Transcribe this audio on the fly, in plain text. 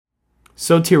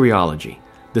Soteriology,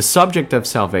 the subject of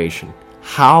salvation.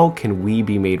 How can we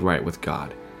be made right with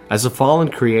God? As a fallen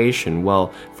creation,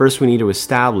 well, first we need to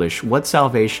establish what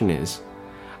salvation is,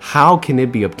 how can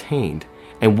it be obtained,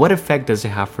 and what effect does it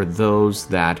have for those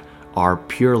that are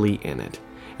purely in it.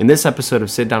 In this episode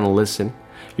of Sit Down and Listen,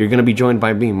 you're going to be joined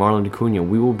by me, Marlon Acuna.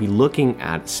 We will be looking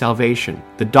at salvation,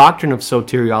 the doctrine of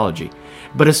soteriology,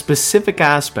 but a specific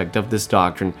aspect of this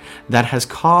doctrine that has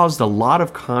caused a lot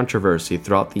of controversy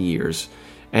throughout the years,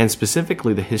 and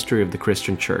specifically the history of the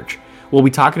Christian church. We'll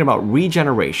be talking about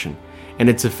regeneration and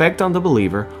its effect on the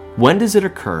believer. When does it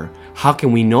occur? How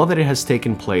can we know that it has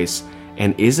taken place?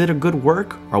 And is it a good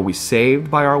work? Are we saved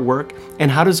by our work?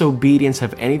 And how does obedience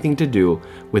have anything to do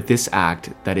with this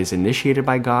act that is initiated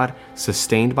by God,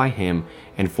 sustained by Him,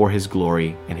 and for His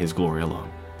glory and His glory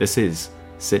alone? This is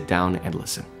Sit Down and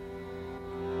Listen.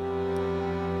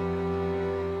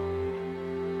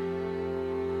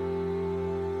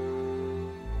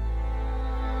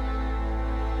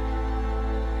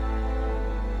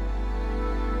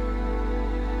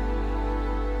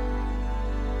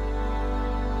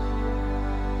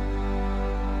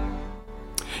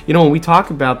 You know, when we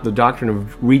talk about the doctrine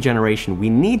of regeneration, we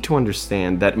need to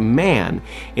understand that man,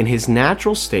 in his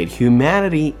natural state,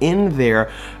 humanity in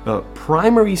their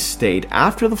primary state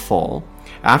after the fall,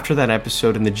 after that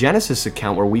episode in the Genesis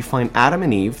account where we find Adam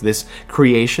and Eve, this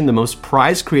creation, the most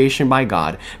prized creation by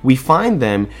God, we find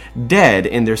them dead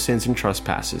in their sins and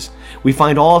trespasses. We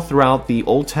find all throughout the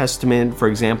Old Testament, for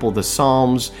example, the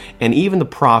Psalms, and even the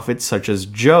prophets such as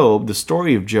Job, the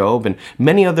story of Job, and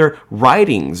many other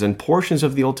writings and portions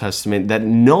of the Old Testament, that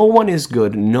no one is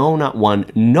good, no, not one,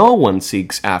 no one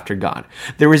seeks after God.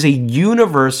 There is a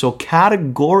universal,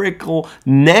 categorical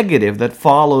negative that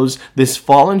follows this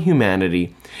fallen humanity,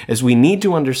 as we need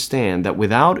to understand that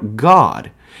without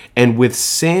God, and with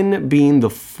sin being the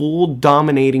full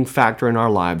dominating factor in our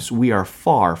lives, we are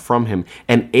far from Him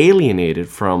and alienated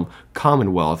from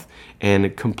commonwealth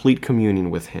and complete communion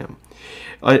with Him.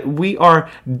 We are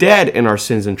dead in our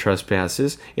sins and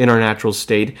trespasses in our natural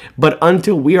state, but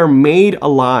until we are made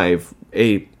alive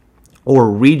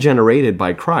or regenerated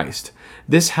by Christ,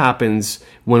 this happens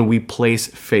when we place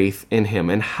faith in Him.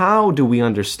 And how do we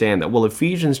understand that? Well,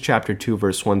 Ephesians chapter 2,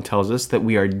 verse 1 tells us that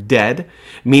we are dead,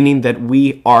 meaning that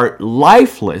we are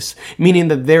lifeless, meaning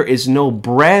that there is no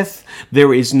breath,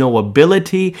 there is no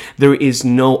ability, there is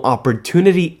no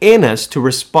opportunity in us to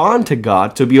respond to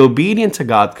God, to be obedient to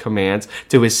God's commands,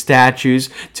 to His statutes,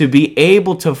 to be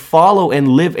able to follow and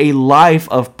live a life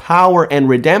of power and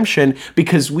redemption,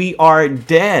 because we are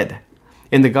dead.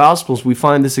 In the Gospels, we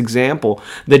find this example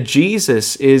that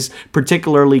Jesus is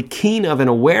particularly keen of and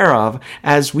aware of,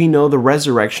 as we know the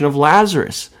resurrection of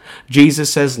Lazarus. Jesus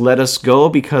says, "Let us go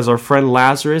because our friend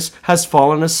Lazarus has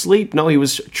fallen asleep." No, he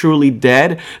was truly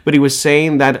dead, but he was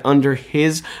saying that under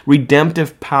His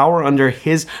redemptive power, under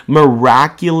His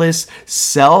miraculous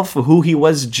self, who He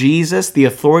was, Jesus, the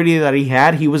authority that He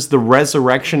had, He was the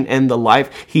resurrection and the life.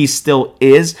 He still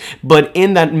is. But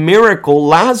in that miracle,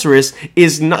 Lazarus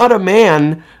is not a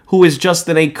man who is just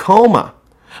in a coma.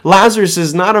 Lazarus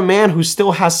is not a man who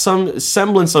still has some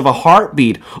semblance of a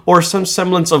heartbeat or some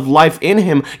semblance of life in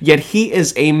him, yet he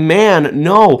is a man.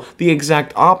 No, the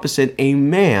exact opposite, a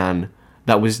man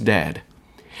that was dead.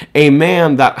 A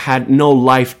man that had no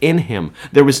life in him.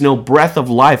 There was no breath of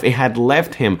life. It had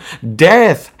left him.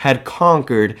 Death had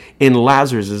conquered in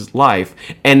Lazarus' life.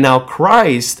 And now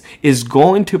Christ is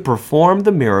going to perform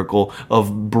the miracle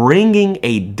of bringing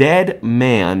a dead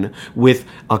man with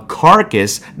a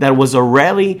carcass that was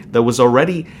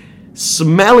already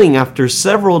smelling after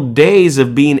several days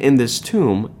of being in this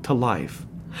tomb to life.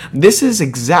 This is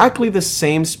exactly the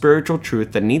same spiritual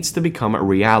truth that needs to become a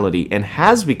reality and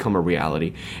has become a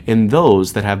reality in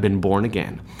those that have been born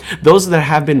again. Those that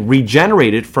have been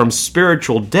regenerated from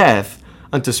spiritual death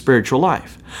unto spiritual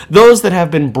life. Those that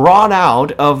have been brought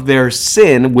out of their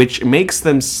sin, which makes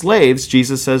them slaves.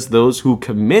 Jesus says those who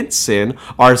commit sin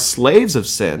are slaves of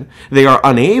sin. They are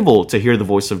unable to hear the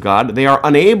voice of God. They are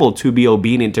unable to be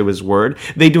obedient to His word.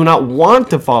 They do not want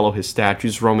to follow His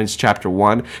statutes. Romans chapter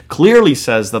 1 clearly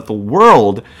says that the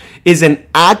world is an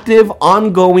active,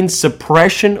 ongoing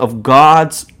suppression of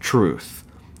God's truth.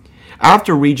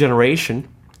 After regeneration,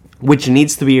 which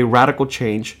needs to be a radical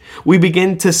change, we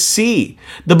begin to see.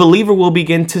 The believer will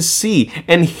begin to see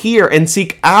and hear and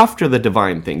seek after the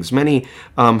divine things. Many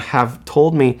have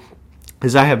told me,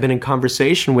 as I have been in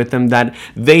conversation with them, that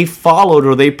they followed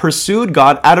or they pursued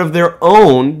God out of their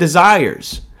own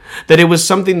desires. That it was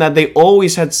something that they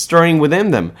always had stirring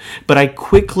within them. But I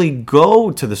quickly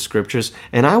go to the scriptures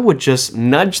and I would just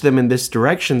nudge them in this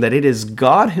direction, that it is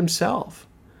God Himself,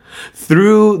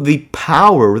 through the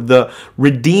power, the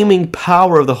redeeming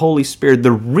power of the Holy Spirit,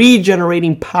 the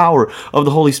regenerating power of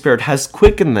the Holy Spirit has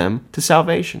quickened them to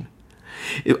salvation.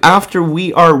 After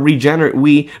we are regenerate,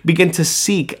 we begin to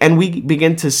seek and we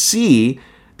begin to see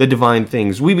the divine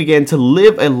things. We begin to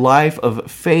live a life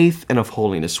of faith and of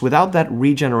holiness. Without that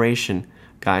regeneration,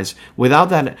 guys, without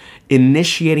that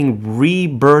initiating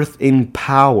rebirth in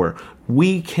power,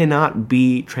 we cannot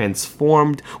be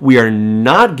transformed. We are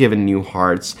not given new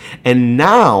hearts. And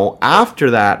now, after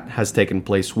that has taken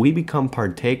place, we become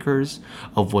partakers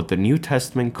of what the New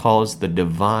Testament calls the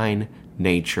divine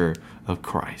nature of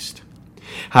Christ.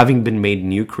 Having been made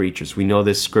new creatures, we know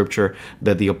this scripture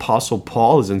that the Apostle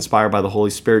Paul is inspired by the Holy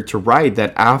Spirit to write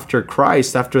that after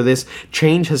Christ, after this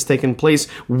change has taken place,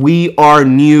 we are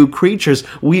new creatures.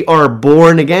 We are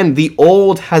born again. The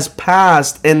old has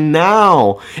passed, and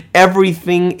now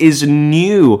everything is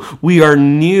new. We are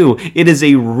new. It is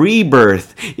a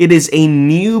rebirth. It is a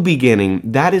new beginning.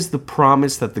 That is the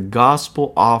promise that the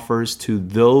gospel offers to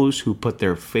those who put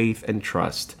their faith and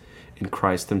trust in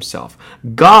Christ himself.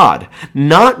 God,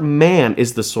 not man,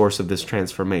 is the source of this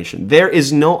transformation. There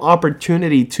is no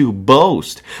opportunity to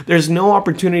boast. There's no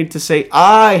opportunity to say,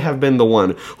 I have been the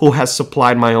one who has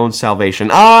supplied my own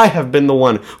salvation. I have been the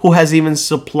one who has even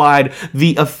supplied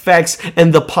the effects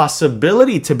and the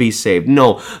possibility to be saved.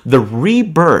 No, the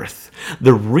rebirth,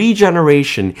 the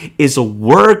regeneration is a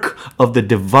work of the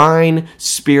divine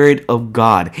Spirit of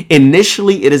God.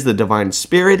 Initially, it is the divine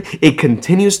Spirit. It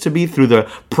continues to be through the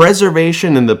preservation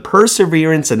and the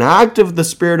perseverance and act of the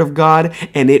Spirit of God,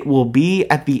 and it will be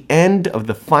at the end of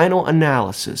the final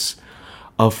analysis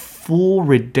of full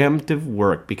redemptive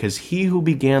work, because he who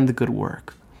began the good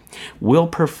work will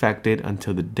perfect it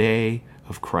until the day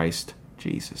of Christ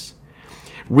Jesus.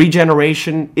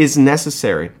 Regeneration is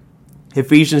necessary.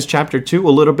 Ephesians chapter 2,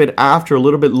 a little bit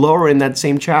lower in that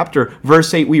same chapter,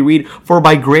 verse 8, we read, "For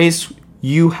by grace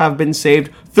you have been saved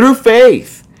through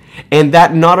faith, and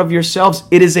that not of yourselves.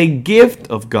 It is a gift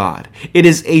of God." It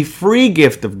is a free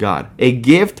gift of God, a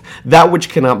gift, that which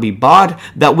cannot be bought,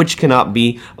 that which cannot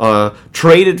be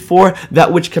traded for,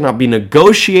 that which cannot be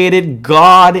negotiated.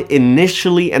 God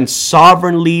initially and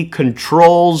sovereignly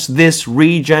controls this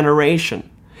regeneration.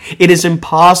 It is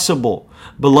impossible,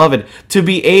 beloved, to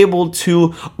be able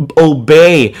to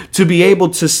obey, to be able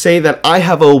to say that I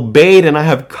have obeyed and I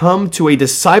have come to a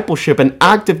discipleship, an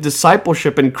active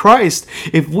discipleship in Christ,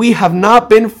 if we have not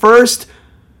been first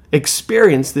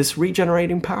experienced this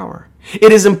regenerating power.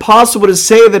 It is impossible to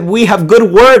say that we have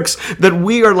good works, that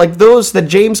we are like those that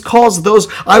James calls those,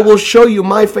 I will show you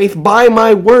my faith by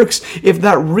my works, if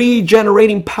that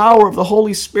regenerating power of the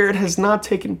Holy Spirit has not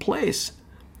taken place.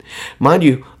 Mind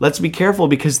you, let's be careful,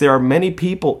 because there are many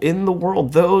people in the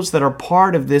world, those that are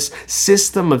part of this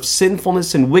system of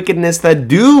sinfulness and wickedness, that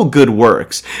do good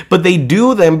works, but they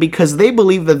do them because they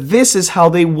believe that this is how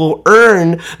they will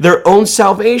earn their own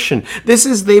salvation. This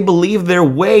is, they believe, their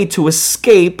way to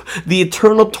escape the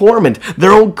eternal torment.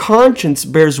 Their own conscience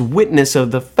bears witness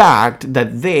of the fact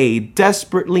that they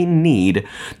desperately need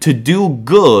to do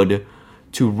good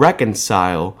to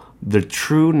reconcile the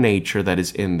true nature that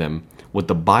is in them. What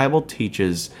the Bible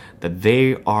teaches, that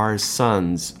they are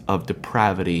sons of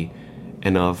depravity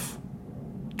and of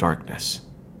darkness.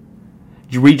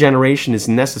 Regeneration is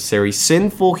necessary.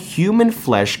 Sinful human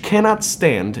flesh cannot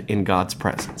stand in God's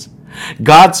presence.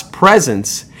 God's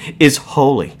presence is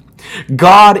holy.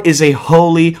 God is a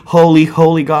holy, holy,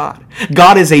 holy God.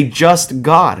 God is a just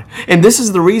God. And this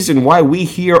is the reason why we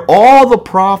hear all the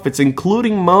prophets,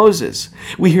 including Moses.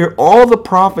 We hear all the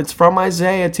prophets from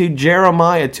Isaiah to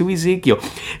Jeremiah to Ezekiel,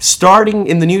 starting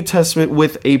in the New Testament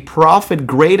with a prophet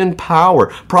great in power,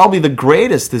 probably the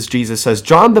greatest, as Jesus says,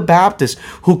 John the Baptist,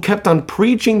 who kept on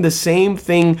preaching the same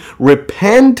thing: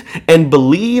 repent and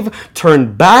believe,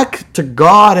 turn back to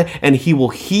God, and he will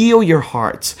heal your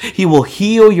hearts. He will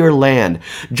heal your land.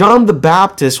 John the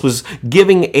Baptist was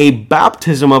giving a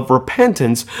baptism of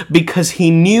repentance because he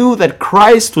knew that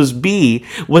Christ was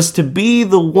to be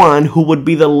the one who would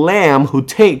be the Lamb who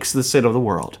takes the sin of the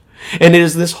world. And it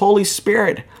is this Holy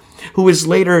Spirit who is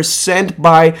later sent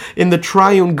by, in the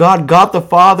triune God, God the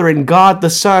Father and God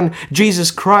the Son, Jesus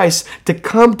Christ, to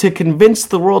come to convince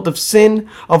the world of sin,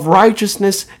 of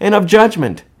righteousness, and of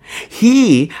judgment.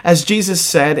 He, as Jesus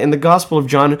said in the Gospel of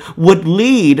John, would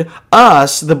lead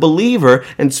us, the believer,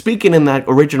 and speaking in that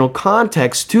original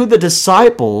context, to the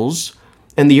disciples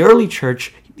and the early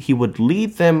church. He would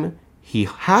lead them, he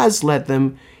has led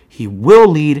them, he will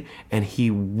lead, and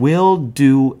he will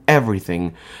do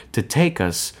everything to take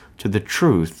us to the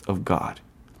truth of God.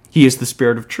 He is the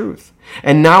Spirit of truth.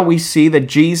 And now we see that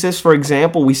Jesus, for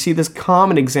example, we see this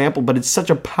common example, but it's such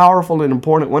a powerful and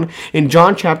important one. In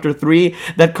John chapter 3,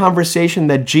 that conversation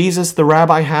that Jesus, the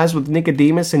rabbi, has with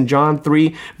Nicodemus in John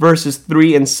 3, verses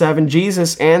 3 and 7,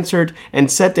 Jesus answered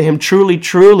and said to him, "Truly,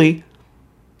 truly,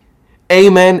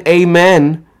 amen,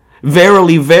 amen,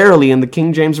 verily, verily," in the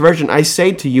King James Version, "I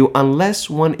say to you, unless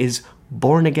one is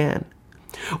born again."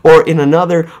 Or in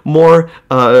another more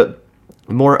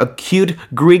acute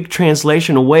Greek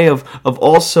translation, a way of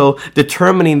also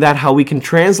determining that, how we can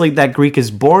translate that Greek,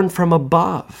 is born from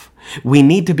above. We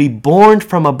need to be born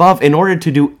from above in order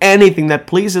to do anything that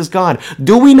pleases God.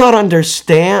 Do we not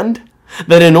understand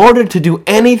that in order to do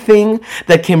anything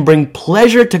that can bring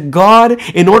pleasure to God,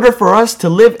 in order for us to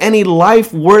live any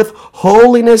life worth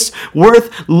holiness, worth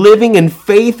living in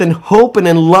faith and hope and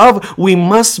in love, we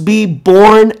must be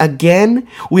born again?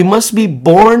 We must be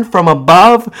born from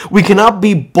above. We cannot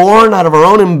be born out of our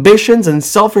own ambitions and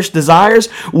selfish desires.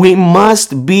 We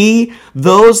must be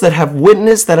those that have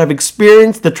witnessed, that have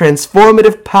experienced the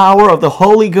transformative power of the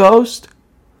Holy Ghost.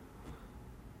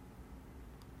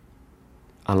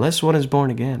 Unless one is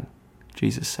born again,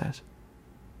 Jesus says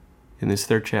in this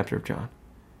 3rd chapter of John,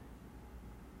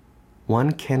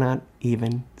 one cannot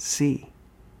even see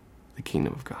the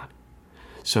kingdom of God.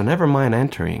 So never mind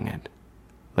entering it,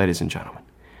 ladies and gentlemen.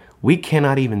 We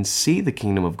cannot even see the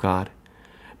kingdom of God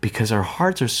because our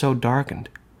hearts are so darkened.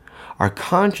 Our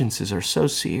consciences are so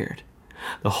seared.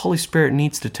 The Holy Spirit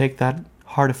needs to take that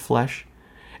heart of flesh,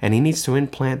 and He needs to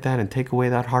implant that and take away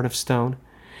that heart of stone.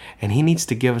 And He needs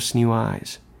to give us new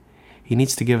eyes. He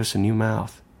needs to give us a new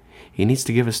mouth. He needs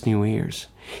to give us new ears.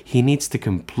 He needs to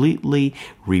completely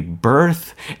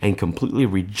rebirth and completely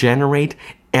regenerate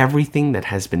everything that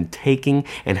has been taking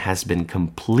and has been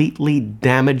completely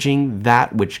damaging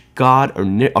that which God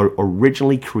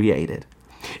originally created.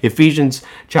 Ephesians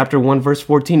chapter 1 verse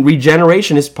 14,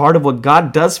 regeneration is part of what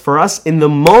God does for us in the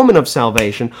moment of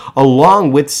salvation,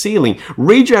 along with sealing.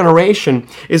 Regeneration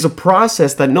is a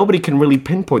process that nobody can really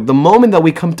pinpoint. The moment that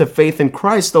we come to faith in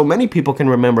Christ, though many people can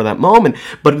remember that moment,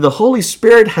 but the Holy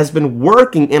Spirit has been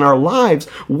working in our lives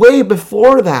way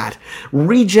before that,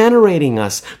 regenerating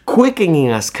us, quickening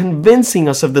us, convincing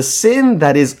us of the sin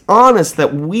that is on us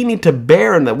that we need to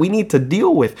bear and that we need to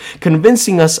deal with,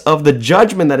 convincing us of the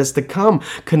judgment that is to come,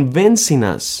 convincing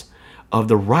us of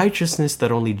the righteousness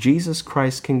that only Jesus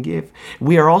Christ can give.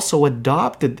 We are also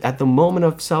adopted at the moment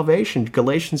of salvation.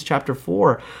 Galatians chapter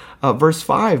 4, verse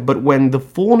 5. But when the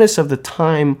fullness of the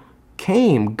time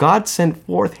came, God sent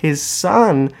forth His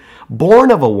Son,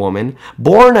 born of a woman,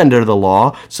 born under the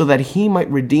law, so that He might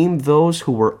redeem those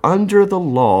who were under the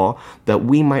law, that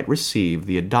we might receive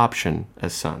the adoption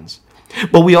as sons.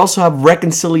 But we also have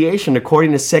reconciliation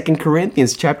according to 2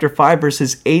 Corinthians chapter 5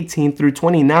 verses 18 through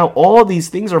 20. Now all these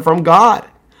things are from God.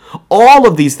 All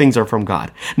of these things are from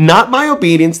God. Not my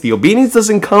obedience. The obedience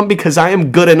doesn't come because I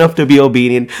am good enough to be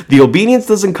obedient. The obedience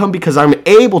doesn't come because I'm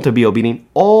able to be obedient.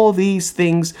 All these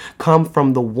things come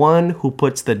from the one who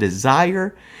puts the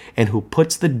desire and who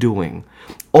puts the doing.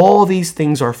 All these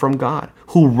things are from God,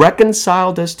 who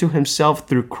reconciled us to Himself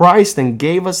through Christ and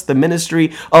gave us the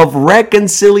ministry of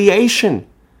reconciliation.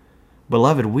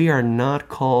 Beloved, we are not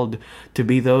called to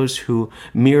be those who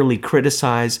merely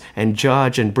criticize and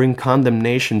judge and bring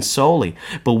condemnation solely,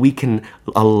 but we can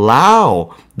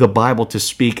allow the Bible to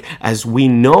speak, as we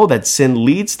know that sin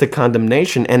leads to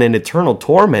condemnation and an eternal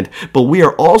torment, but we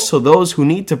are also those who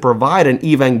need to provide an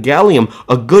evangelium,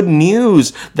 a good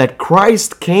news that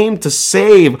Christ came to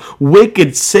save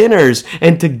wicked sinners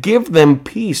and to give them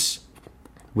peace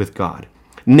with God.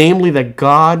 Namely, that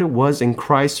God was in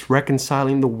Christ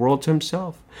reconciling the world to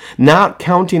Himself, not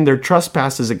counting their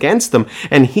trespasses against them,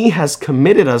 and He has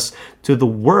committed us to the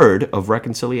word of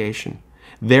reconciliation.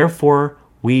 Therefore,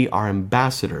 we are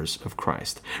ambassadors of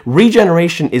Christ.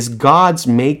 Regeneration is God's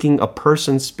making a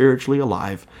person spiritually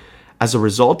alive. As a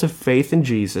result of faith in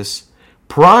Jesus,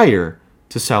 prior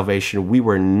to salvation, we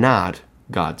were not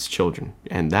God's children.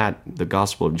 And that, the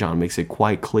Gospel of John makes it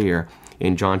quite clear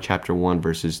in John chapter 1,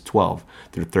 verses 12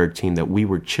 through 13, that we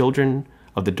were children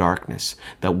of the darkness,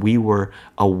 that we were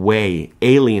away,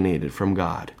 alienated from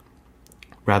God.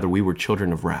 Rather, we were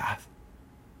children of wrath.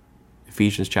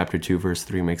 Ephesians chapter 2, verse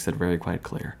 3 makes that very quite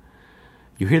clear.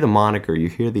 You hear the moniker, you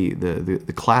hear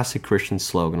the classic Christian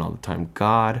slogan all the time,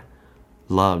 God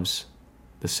loves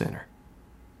the sinner.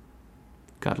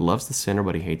 God loves the sinner,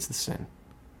 but He hates the sin.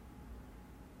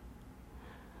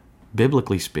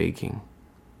 Biblically speaking,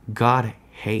 God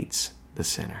hates the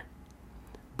sinner.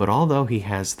 But although He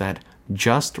has that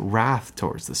just wrath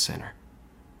towards the sinner,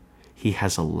 He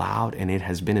has allowed, and it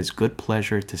has been His good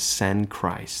pleasure to send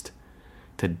Christ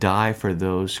to die for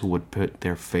those who would put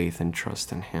their faith and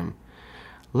trust in him.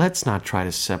 Let's not try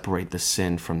to separate the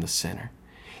sin from the sinner.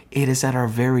 It is at our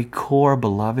very core,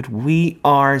 beloved. We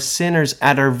are sinners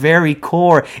at our very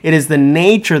core. It is the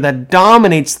nature that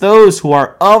dominates those who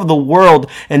are of the world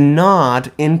and not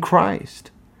in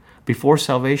Christ. Before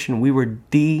salvation, we were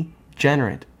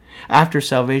degenerate. After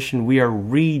salvation, we are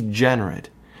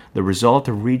regenerate. The result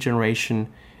of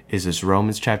regeneration is, as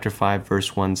Romans chapter 5,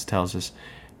 verse 1 tells us,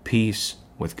 peace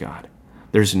with God.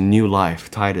 There's new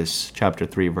life, Titus chapter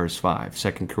 3, verse 5,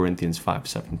 2 Corinthians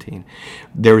 5:17.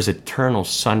 There is eternal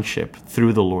sonship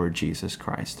through the Lord Jesus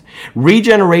Christ.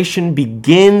 Regeneration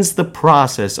begins the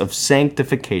process of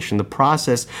sanctification, the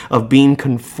process of being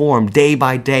conformed day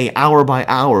by day, hour by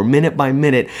hour, minute by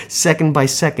minute, second by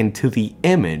second to the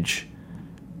image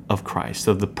of Christ,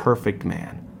 of the perfect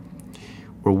man,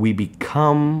 where we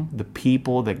become the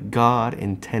people that God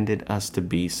intended us to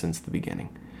be since the beginning.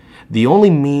 The only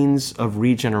means of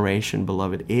regeneration,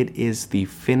 beloved, it is the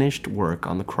finished work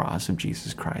on the cross of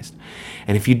Jesus Christ.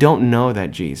 And if you don't know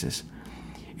that Jesus,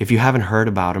 if you haven't heard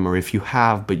about him, or if you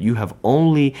have, but you have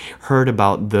only heard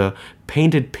about the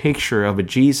painted picture of a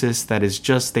Jesus that is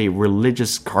just a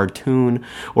religious cartoon,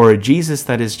 or a Jesus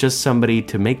that is just somebody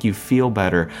to make you feel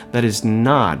better, that is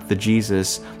not the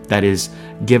Jesus that is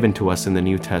given to us in the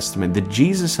New Testament. The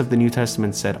Jesus of the New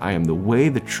Testament said, I am the way,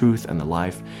 the truth, and the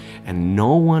life, and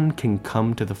no one can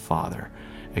come to the Father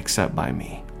except by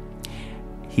me.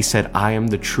 He said, I am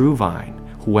the true vine.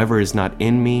 Whoever is not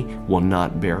in me will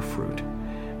not bear fruit.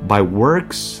 By the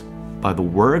works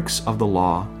of the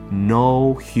law,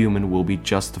 no human will be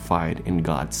justified in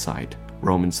God's sight.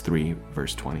 Romans 3,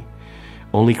 verse 20.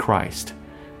 Only Christ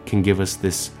can give us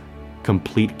this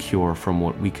complete cure from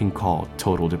what we can call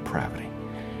total depravity.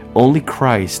 Only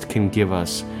Christ can give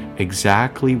us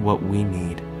exactly what we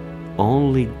need.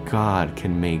 Only God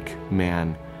can make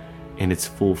man in its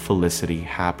full felicity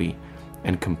happy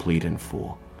and complete and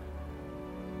full.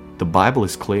 The Bible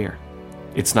is clear.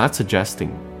 It's not a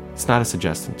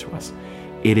suggestion to us.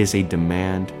 It is a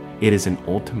demand. It is an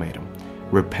ultimatum.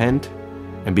 Repent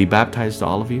and be baptized,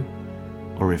 all of you,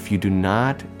 or if you do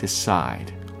not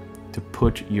decide to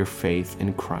put your faith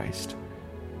in Christ,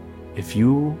 if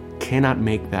you cannot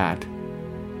make that,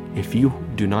 if you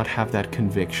do not have that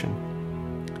conviction,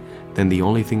 then the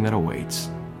only thing that awaits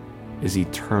is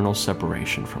eternal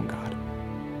separation from God.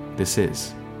 This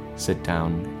is Sit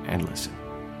Down and Listen.